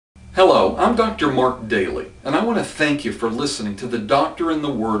Hello, I'm Dr. Mark Dailey, and I want to thank you for listening to the Doctor in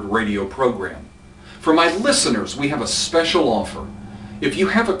the Word radio program. For my listeners, we have a special offer. If you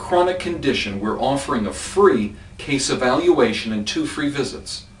have a chronic condition, we're offering a free case evaluation and 2 free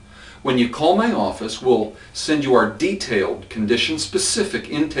visits. When you call my office, we'll send you our detailed, condition-specific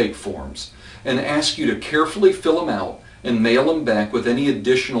intake forms and ask you to carefully fill them out and mail them back with any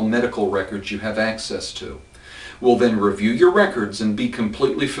additional medical records you have access to. We'll then review your records and be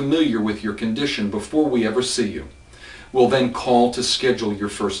completely familiar with your condition before we ever see you. We'll then call to schedule your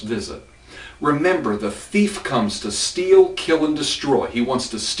first visit. Remember, the thief comes to steal, kill, and destroy. He wants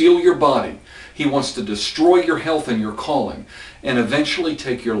to steal your body. He wants to destroy your health and your calling, and eventually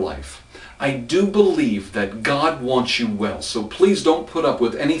take your life. I do believe that God wants you well, so please don't put up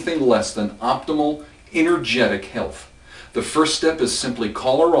with anything less than optimal, energetic health. The first step is simply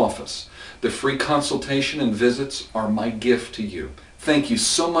call our office. The free consultation and visits are my gift to you. Thank you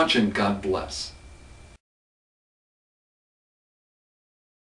so much, and God bless.